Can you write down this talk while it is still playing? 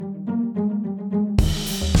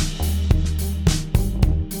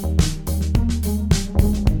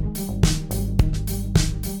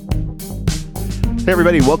Hey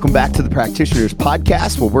everybody, welcome back to the Practitioners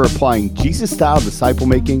Podcast, where we're applying Jesus-style disciple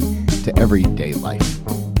making to everyday life.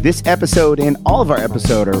 This episode and all of our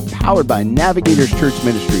episodes are powered by Navigators Church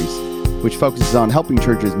Ministries, which focuses on helping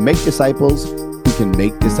churches make disciples who can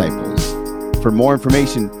make disciples. For more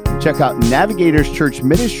information, check out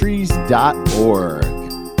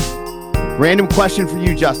navigatorschurchministries.org. Random question for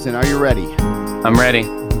you, Justin. Are you ready? I'm ready.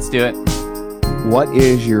 Let's do it. What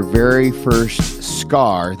is your very first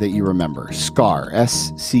scar that you remember? Scar,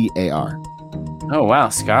 S-C-A-R. Oh, wow.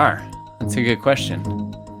 Scar. That's a good question.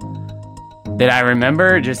 Did I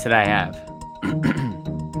remember or just that I have?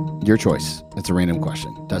 Your choice. It's a random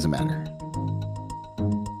question. Doesn't matter.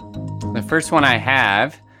 The first one I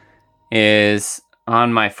have is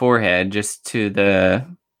on my forehead, just to the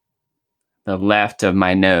left of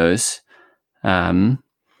my nose,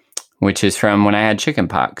 which is from when I had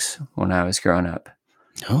chickenpox when I was growing up.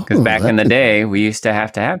 Because back in the day, we used to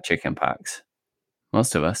have chickenpox.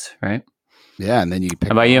 Most of us, right? Yeah, and then you pick.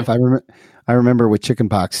 How about you? I remember with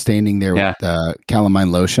chickenpox, standing there with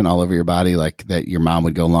calamine lotion all over your body, like that. Your mom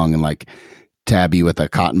would go along and like tab you with a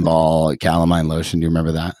cotton ball, calamine lotion. Do you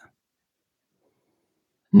remember that?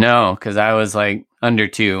 No, because I was like under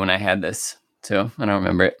 2 when I had this, so I don't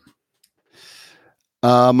remember it.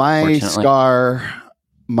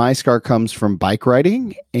 My scar comes from bike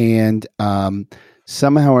riding, and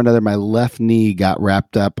somehow or another, my left knee got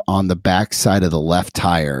wrapped up on the back side of the left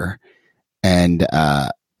tire, and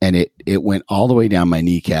it went all the way down my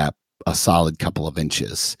kneecap, a solid couple of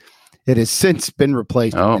inches. It has since been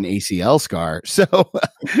replaced with an ACL scar, so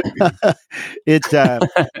it's okay.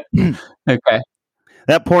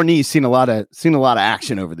 That poor knee's seen a lot of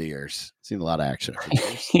action over the years.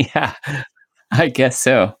 Yeah, I guess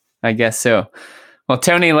so. Well,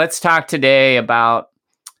 Tony, let's talk today about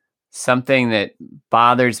something that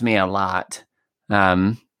bothers me a lot.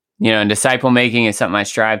 And disciple making is something I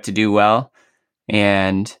strive to do well.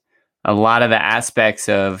 And a lot of the aspects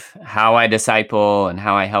of how I disciple and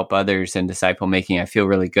how I help others in disciple making, I feel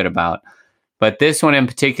really good about. But this one in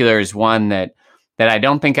particular is one that I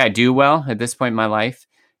don't think I do well at this point in my life.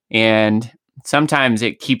 And sometimes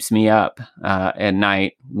it keeps me up at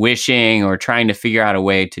night wishing or trying to figure out a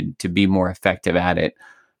way to be more effective at it.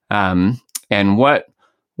 And what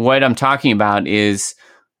I'm talking about is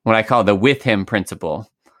what I call the with him principle.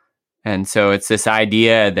 And so it's this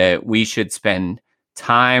idea that we should spend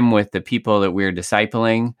time with the people that we're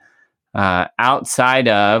discipling outside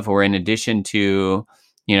of or in addition to,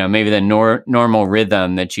 maybe the normal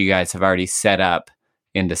rhythm that you guys have already set up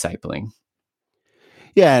in discipling.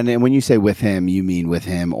 Yeah, and when you say with him, you mean with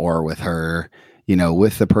him or with her,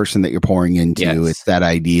 with the person that you're pouring into. Yes. It's that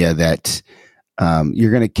idea that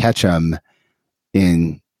you're going to catch them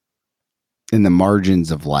in the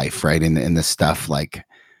margins of life, right? In the stuff like,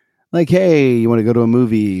 hey, you want to go to a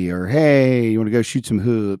movie, or hey, you want to go shoot some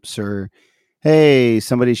hoops, or hey,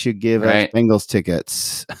 somebody should give us Bengals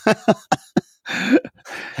tickets.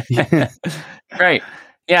 Yeah. Right.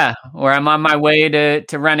 Yeah. Or I'm on my way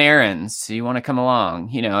to run errands. So you want to come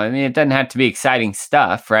along? It doesn't have to be exciting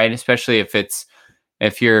stuff, right? Especially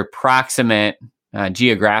if you're proximate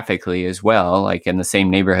geographically as well, like in the same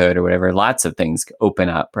neighborhood or whatever, lots of things open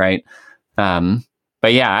up, right?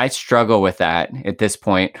 But yeah, I struggle with that at this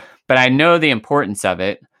point, but I know the importance of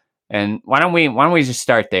it. And why don't we just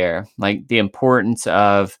start there? Like the importance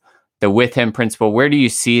of the with him principle. Where do you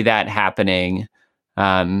see that happening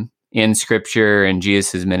in Scripture and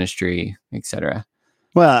Jesus' ministry, et cetera?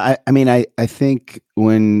 Well, I think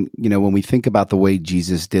when we think about the way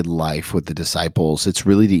Jesus did life with the disciples, it's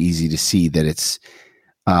really easy to see that it's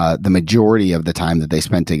the majority of the time that they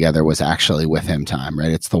spent together was actually with him time,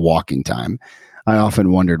 right? It's the walking time. I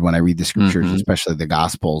often wondered when I read the Scriptures, especially the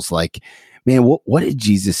Gospels, like, man, what did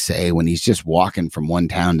Jesus say when he's just walking from one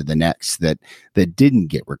town to the next that didn't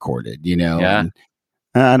get recorded, Yeah. And,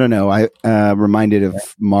 I don't know. I reminded of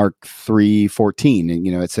Mark 3:14, and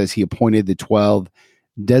it says he appointed the 12,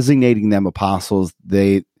 designating them apostles,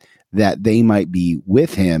 that they might be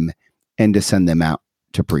with him and to send them out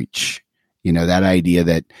to preach. That idea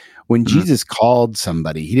that when Jesus called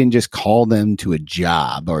somebody, he didn't just call them to a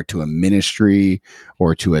job or to a ministry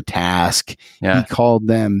or to a task. Yeah. He called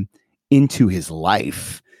them into his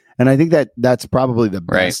life. And I think that's probably the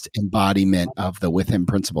best embodiment of the with him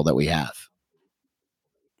principle that we have.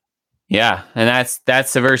 Yeah, and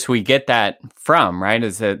that's the verse we get that from, right?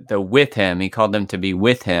 Is that the with him, he called them to be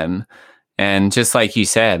with him. And just like you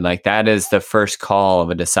said, like that is the first call of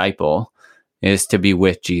a disciple, is to be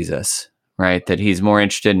with Jesus, right? That he's more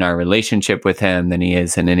interested in our relationship with him than he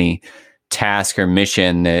is in any task or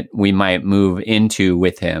mission that we might move into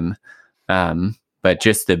with him. But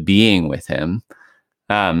just the being with him.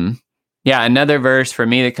 Yeah, another verse for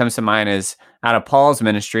me that comes to mind is out of Paul's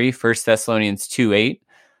ministry, 1 Thessalonians 2:8.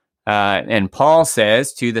 And Paul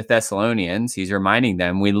says to the Thessalonians, he's reminding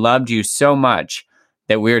them, we loved you so much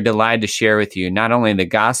that we are delighted to share with you not only the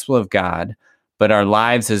gospel of God, but our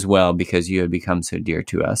lives as well, because you have become so dear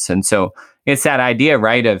to us. And so it's that idea,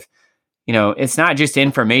 right, of, it's not just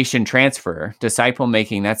information transfer, disciple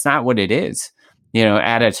making. That's not what it is.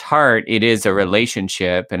 At its heart, it is a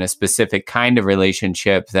relationship, and a specific kind of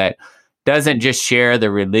relationship that doesn't just share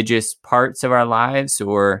the religious parts of our lives,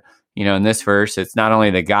 or, in this verse, it's not only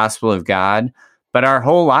the gospel of God, but our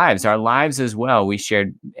whole lives, our lives as well. We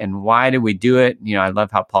shared. And why did we do it? I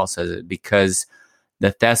love how Paul says it, because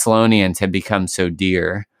the Thessalonians had become so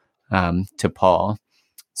dear to Paul.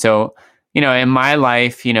 So, in my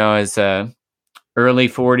life, as a early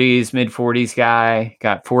 40s, mid 40s guy,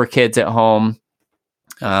 got 4 kids at home,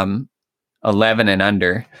 11 and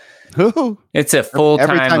under. It's a full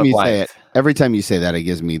time of life. Every time you say that, it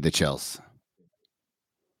gives me the chills.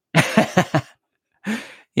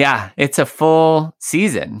 Yeah, it's a full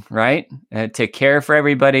season, right? To care for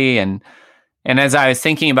everybody. And as I was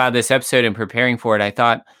thinking about this episode and preparing for it, I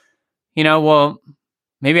thought, well,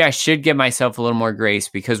 maybe I should give myself a little more grace,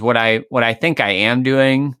 because what I think I am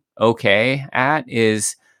doing okay at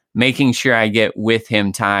is making sure I get with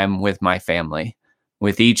him time with my family,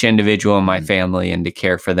 with each individual in my family, and to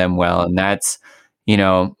care for them well. And that's,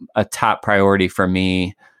 a top priority for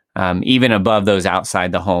me, even above those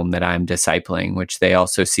outside the home that I'm discipling, which they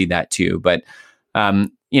also see that too. But,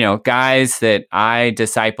 guys that I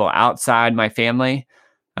disciple outside my family,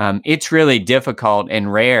 it's really difficult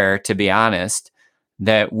and rare, to be honest,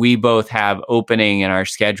 that we both have opening in our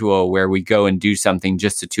schedule where we go and do something,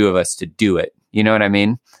 just the two of us, to do it. You know what I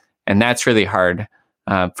mean? And that's really hard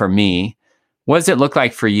for me. What does it look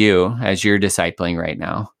like for you as you're discipling right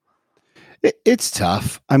now? It's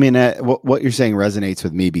tough. I mean, what you're saying resonates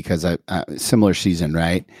with me, because I similar season,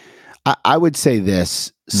 right? I would say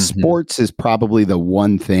this: sports is probably the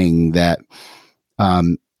one thing that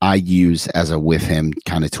I use as a with him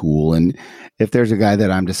kind of tool. And if there's a guy that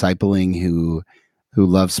I'm discipling who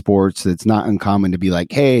loves sports, it's not uncommon to be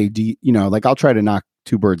like, hey, I'll try to knock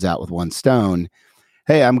 2 birds out with one stone.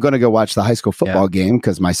 Hey, I'm going to go watch the high school football game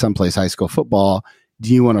because my son plays high school football.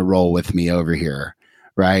 Do you want to roll with me over here?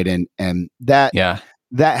 Right. And that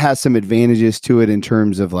has some advantages to it in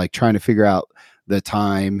terms of like trying to figure out the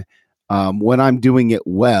time. When I'm doing it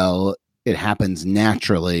well, it happens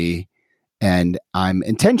naturally, and I'm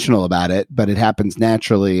intentional about it, but it happens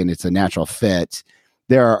naturally, and it's a natural fit.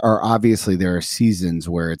 There are seasons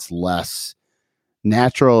where it's less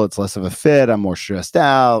natural. It's less of a fit. I'm more stressed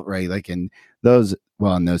out, right? Like in those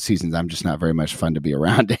seasons, I'm just not very much fun to be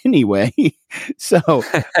around anyway. So,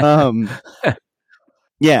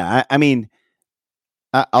 yeah, I mean,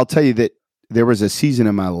 I'll tell you that there was a season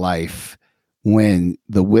in my life when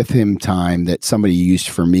the with him time that somebody used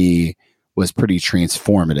for me was pretty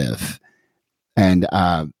transformative. And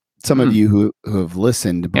some of you who have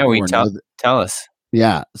listened before, tell us.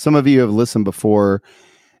 Yeah, some of you have listened before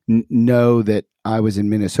know that I was in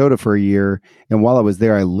Minnesota for a year, and while I was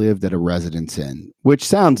there, I lived at a residence inn, which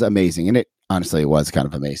sounds amazing, and it was kind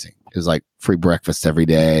of amazing. It was like free breakfast every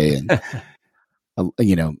day, and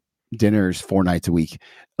dinners 4 nights a week.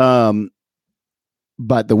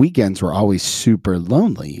 But the weekends were always super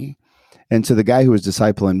lonely. And so the guy who was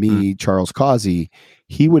discipling me, Charles Causey,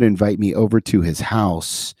 he would invite me over to his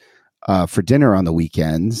house for dinner on the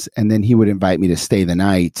weekends. And then he would invite me to stay the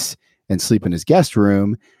nights and sleep in his guest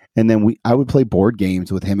room. And then I would play board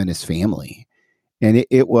games with him and his family. And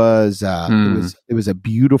it was a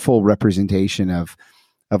beautiful representation of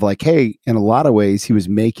like, hey, in a lot of ways, he was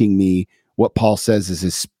making me what Paul says is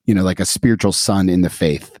his, like a spiritual son in the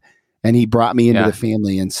faith. And he brought me into the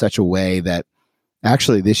family in such a way that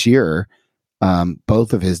actually this year,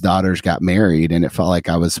 both of his daughters got married, and it felt like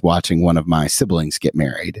I was watching one of my siblings get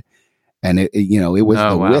married. And it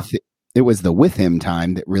was the with him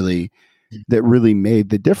time that really made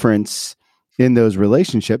the difference in those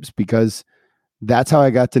relationships, because that's how I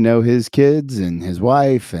got to know his kids and his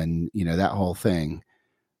wife and, that whole thing.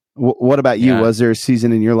 What about you? Was there a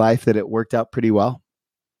season in your life that it worked out pretty well?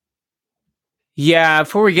 Yeah.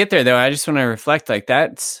 Before we get there though, I just want to reflect, like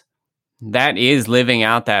that is living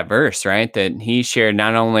out that verse, right? That he shared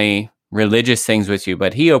not only religious things with you,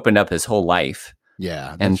 but he opened up his whole life.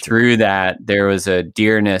 Yeah. And through that, there was a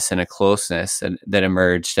dearness and a closeness that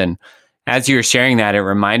emerged. And as you were sharing that, it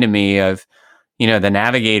reminded me of, the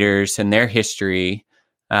navigators and their history.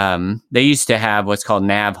 They used to have what's called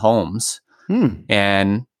nav homes.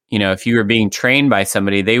 And, if you were being trained by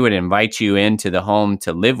somebody, they would invite you into the home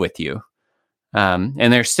to live with you.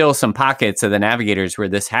 And there's still some pockets of the Navigators where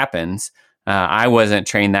this happens. I wasn't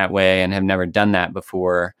trained that way and have never done that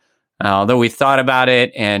before. Although we've thought about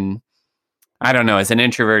it, and I don't know, as an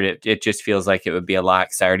introvert, it just feels like it would be a lot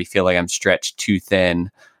because I already feel like I'm stretched too thin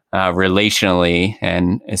relationally,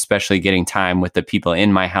 and especially getting time with the people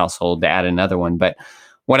in my household to add another one. But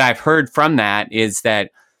what I've heard from that is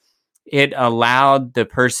that it allowed the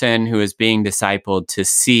person who is being discipled to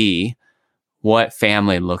see what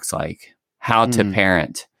family looks like, how to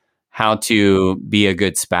parent, how to be a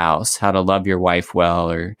good spouse, how to love your wife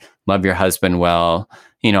well or love your husband well,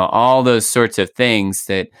 all those sorts of things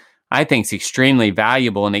that I think is extremely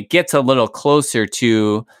valuable. And it gets a little closer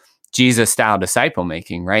to Jesus style disciple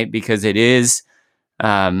making, right? Because it is,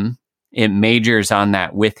 it majors on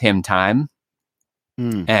that with him time.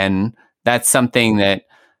 And that's something that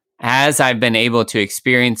as I've been able to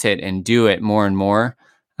experience it and do it more and more,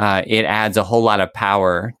 it adds a whole lot of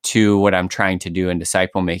power to what I'm trying to do in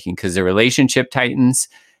disciple making, because the relationship tightens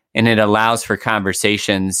and it allows for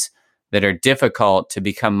conversations that are difficult to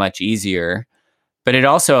become much easier. But it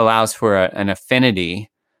also allows for an affinity,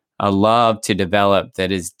 a love to develop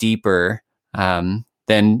that is deeper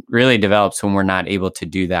than really develops when we're not able to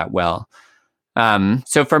do that well.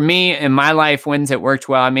 So for me, in my life, when's it worked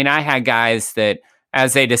well? I mean, I had guys that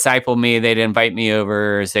as they discipled me, they'd invite me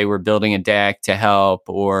over as they were building a deck to help,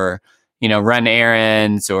 or, run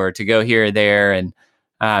errands, or to go here or there. And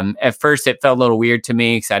at first it felt a little weird to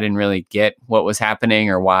me because I didn't really get what was happening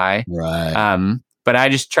or why. Right. But I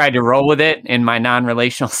just tried to roll with it in my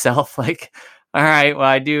non-relational self. Like, all right, well,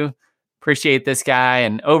 I do appreciate this guy.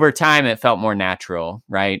 And over time, it felt more natural,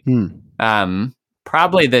 right?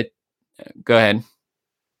 Probably go ahead.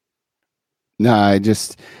 No, I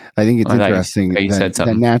think it's interesting. You said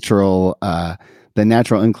something. The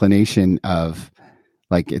natural inclination of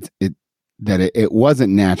like it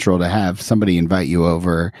wasn't natural to have somebody invite you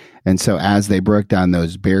over. And so as they broke down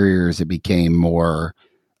those barriers, it became more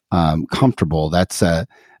comfortable. That's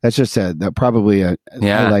just probably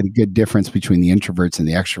highlight a good difference between the introverts and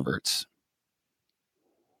the extroverts.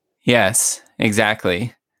 Yes,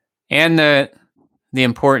 exactly. And the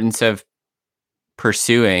importance of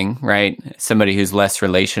pursuing, right, somebody who's less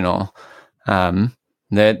relational,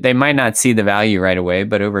 that they might not see the value right away,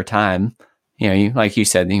 but over time, like you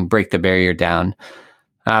said, you can break the barrier down.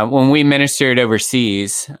 When we ministered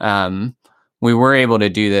overseas, we were able to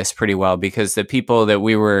do this pretty well because the people that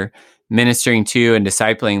we were ministering to and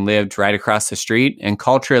discipling lived right across the street, and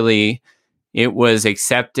culturally it was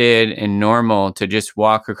accepted and normal to just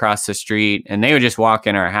walk across the street, and they would just walk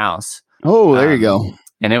in our house. Oh, there you go.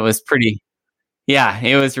 And it was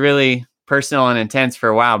it was really personal and intense for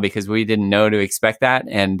a while because we didn't know to expect that.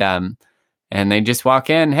 And they just walk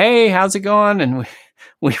in, hey, how's it going? And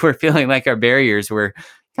we were feeling like our barriers were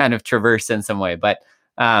kind of traversed in some way. But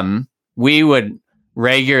we would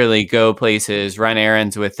regularly go places, run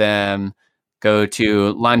errands with them, go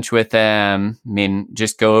to lunch with them. I mean,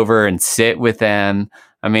 just go over and sit with them.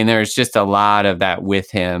 I mean, there's just a lot of that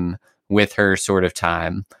with him, with her sort of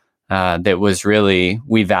time that was really,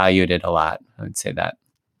 we valued it a lot. I would say that.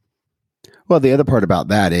 Well, the other part about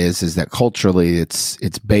that is that culturally it's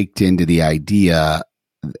baked into the idea,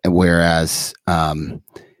 whereas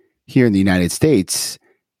here in the United States,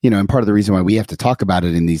 and part of the reason why we have to talk about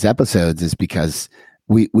it in these episodes is because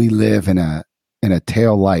we live in a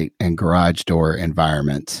tail light and garage door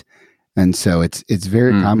environment. And so it's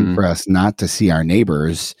very common for us not to see our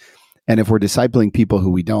neighbors. And if we're discipling people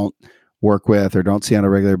who we don't work with or don't see on a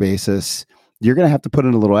regular basis, you're going to have to put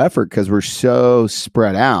in a little effort because we're so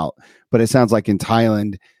spread out. But it sounds like in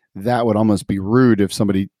Thailand, that would almost be rude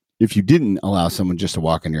if you didn't allow someone just to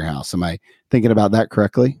walk in your house. Am I thinking about that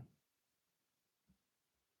correctly?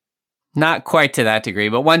 Not quite to that degree,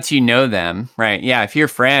 but once you know them, right? Yeah, if you're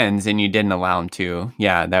friends and you didn't allow them to,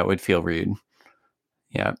 that would feel rude.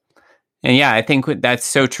 Yeah. And I think that's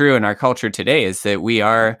so true in our culture today is that we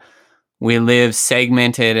live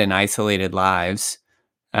segmented and isolated lives,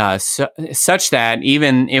 such that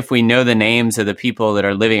even if we know the names of the people that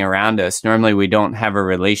are living around us, normally we don't have a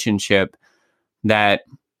relationship that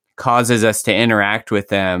causes us to interact with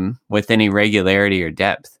them with any regularity or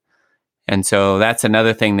depth. And so that's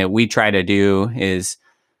another thing that we try to do is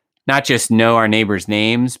not just know our neighbors'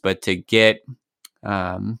 names, but to get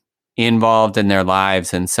involved in their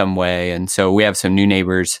lives in some way. And so we have some new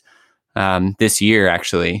neighbors this year,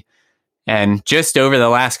 actually. And just over the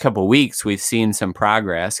last couple of weeks, we've seen some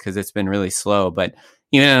progress because it's been really slow. But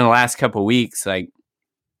even in the last couple of weeks, like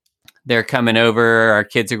they're coming over, our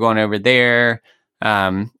kids are going over there,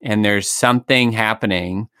 and there's something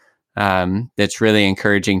happening that's really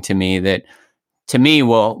encouraging to me that to me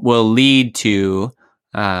will lead to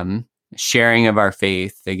sharing of our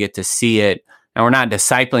faith. They get to see it. And we're not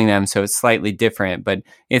discipling them, so it's slightly different, but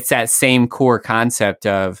it's that same core concept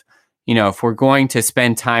of, if we're going to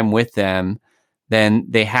spend time with them, then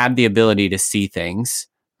they have the ability to see things,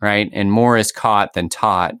 right? And more is caught than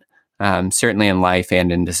taught, certainly in life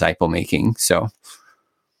and in disciple making. So,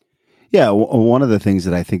 yeah, one of the things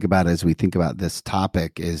that I think about as we think about this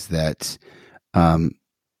topic is that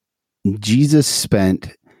Jesus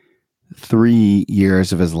spent 3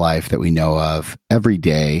 years of his life that we know of every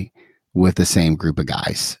day with the same group of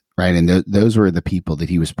guys, right? And those were the people that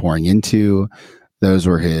he was pouring into. Those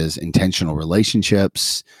were his intentional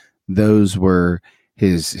relationships. Those were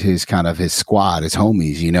his kind of his squad, his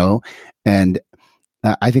homies, And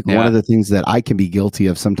I think one of the things that I can be guilty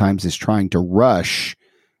of sometimes is trying to rush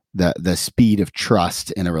the speed of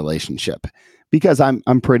trust in a relationship, because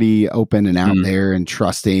I'm pretty open and out there and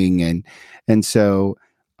trusting, and so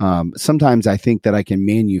sometimes I think that I can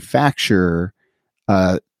manufacture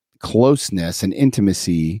closeness and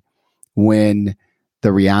intimacy when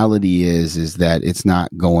the reality is that it's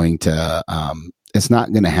not going to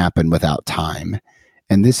happen without time.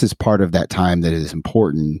 And this is part of that time that is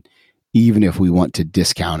important, even if we want to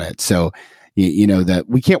discount it. So, that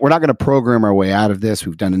we're not going to program our way out of this.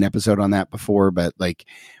 We've done an episode on that before, but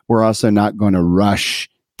we're also not going to rush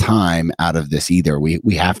time out of this either. We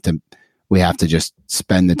have to just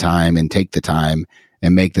spend the time and take the time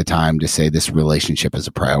and make the time to say this relationship is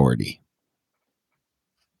a priority.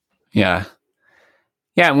 Yeah.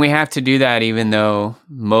 Yeah. And we have to do that even though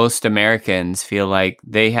most Americans feel like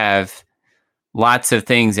they have lots of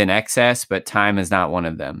things in excess, but time is not one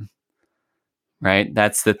of them. Right?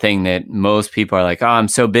 That's the thing that most people are like, oh, I'm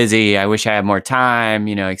so busy. I wish I had more time,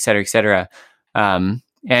 et cetera, et cetera. And,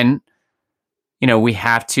 we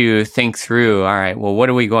have to think through, all right, well, what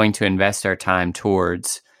are we going to invest our time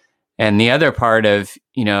towards? And the other part of,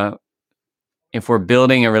 if we're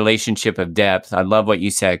building a relationship of depth, I love what you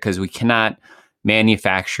said, because we cannot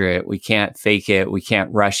manufacture it. We can't fake it. We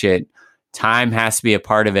can't rush it. Time has to be a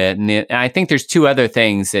part of it. And I think there's two other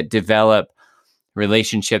things that develop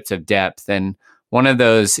relationships of depth. And one of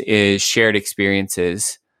those is shared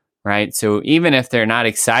experiences, right? So even if they're not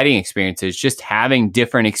exciting experiences, just having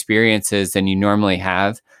different experiences than you normally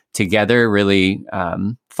have together really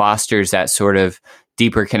fosters that sort of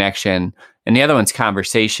deeper connection. And the other one's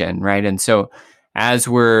conversation, right? And so as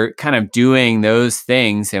we're kind of doing those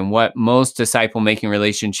things, and what most disciple making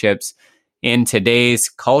relationships in today's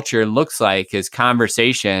culture looks like is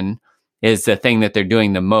conversation is the thing that they're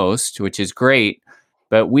doing the most, which is great.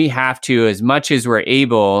 But we have to, as much as we're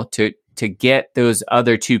able to get those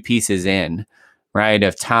other two pieces in, right,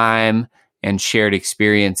 of time and shared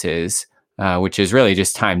experiences, which is really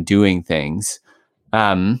just time doing things.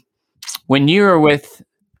 When you were with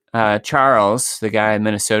Charles, the guy in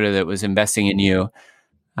Minnesota that was investing in you,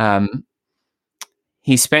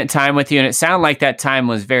 he spent time with you, and it sounded like that time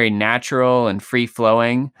was very natural and free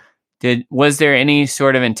flowing. Was there any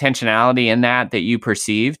sort of intentionality in that you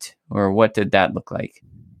perceived, or what did that look like?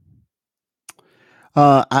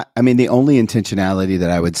 I mean, the only intentionality that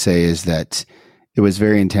I would say is that it was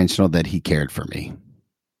very intentional that he cared for me.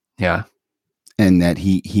 Yeah. And that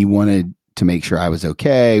he wanted to make sure I was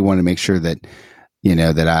okay. Wanted to make sure that,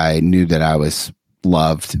 that I knew that I was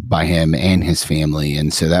loved by him and his family.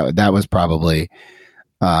 And so that was probably,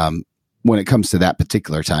 when it comes to that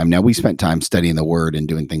particular time. Now, we spent time studying the word and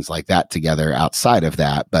doing things like that together outside of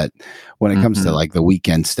that. But when it comes to the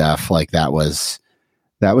weekend stuff, that was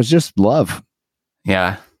just love.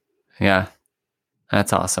 Yeah. Yeah.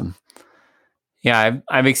 That's awesome. Yeah.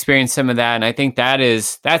 I've experienced some of that. And I think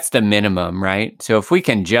that's the minimum, right? So if we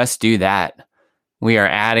can just do that, we are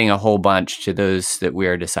adding a whole bunch to those that we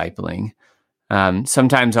are discipling.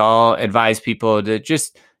 Sometimes I'll advise people to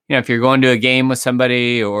just, if you're going to a game with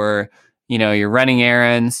somebody, or, you're running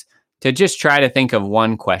errands, to just try to think of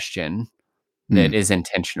one question that is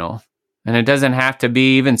intentional. And it doesn't have to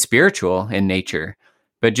be even spiritual in nature,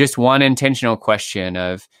 but just one intentional question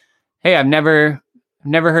of, hey, I've never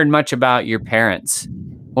heard much about your parents.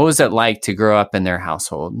 What was it like to grow up in their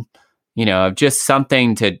household? Just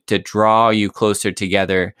something to draw you closer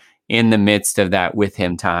together in the midst of that with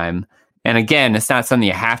him time. And again, it's not something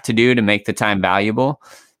you have to do to make the time valuable,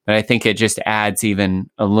 but I think it just adds even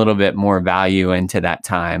a little bit more value into that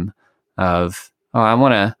time of, I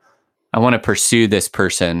want to pursue this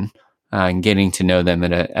person and getting to know them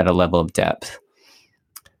at a level of depth.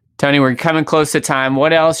 Tony, we're coming close to time.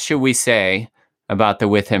 What else should we say about the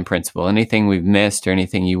with him principle? Anything we've missed or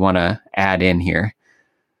anything you want to add in here?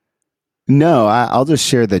 No, I'll just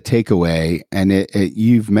share the takeaway, and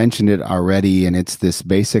you've mentioned it already, and it's this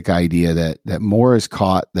basic idea that more is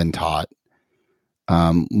caught than taught,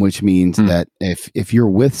 which means that if you're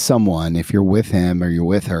with someone, if you're with him or you're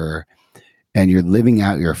with her, and you're living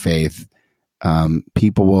out your faith,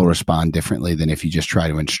 people will respond differently than if you just try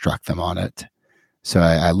to instruct them on it. So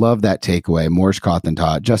I love that takeaway. More is caught than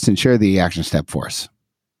taught. Justin, share the action step for us.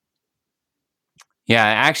 Yeah,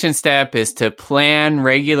 action step is to plan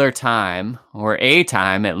regular time, or a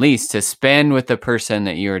time at least, to spend with the person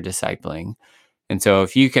that you're discipling. And so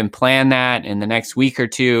if you can plan that in the next week or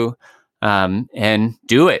two, and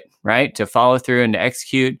do it, right? To follow through and to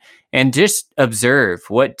execute, and just observe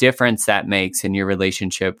what difference that makes in your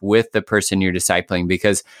relationship with the person you're discipling,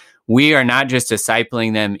 because we are not just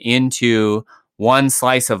discipling them into one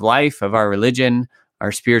slice of life of our religion,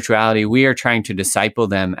 our spirituality. We are trying to disciple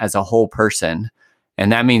them as a whole person.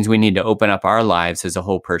 And that means we need to open up our lives as a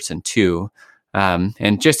whole person too.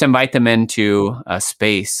 And just invite them into a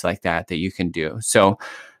space like that you can do. So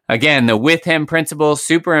again, the with him principle,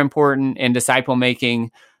 super important in disciple making.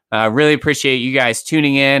 Really appreciate you guys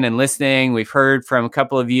tuning in and listening. We've heard from a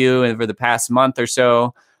couple of you over the past month or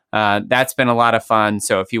so. That's been a lot of fun.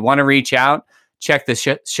 So if you want to reach out, check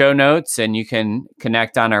the show notes, and you can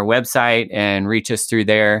connect on our website and reach us through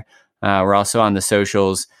there. We're also on the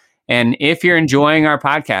socials. And if you're enjoying our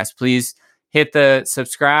podcast, please hit the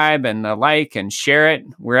subscribe and the like and share it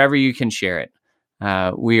wherever you can share it.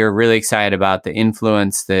 We are really excited about the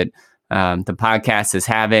influence that the podcast is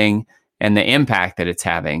having and the impact that it's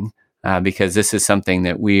having, because this is something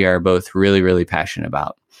that we are both really, really passionate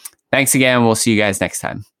about. Thanks again. We'll see you guys next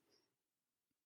time.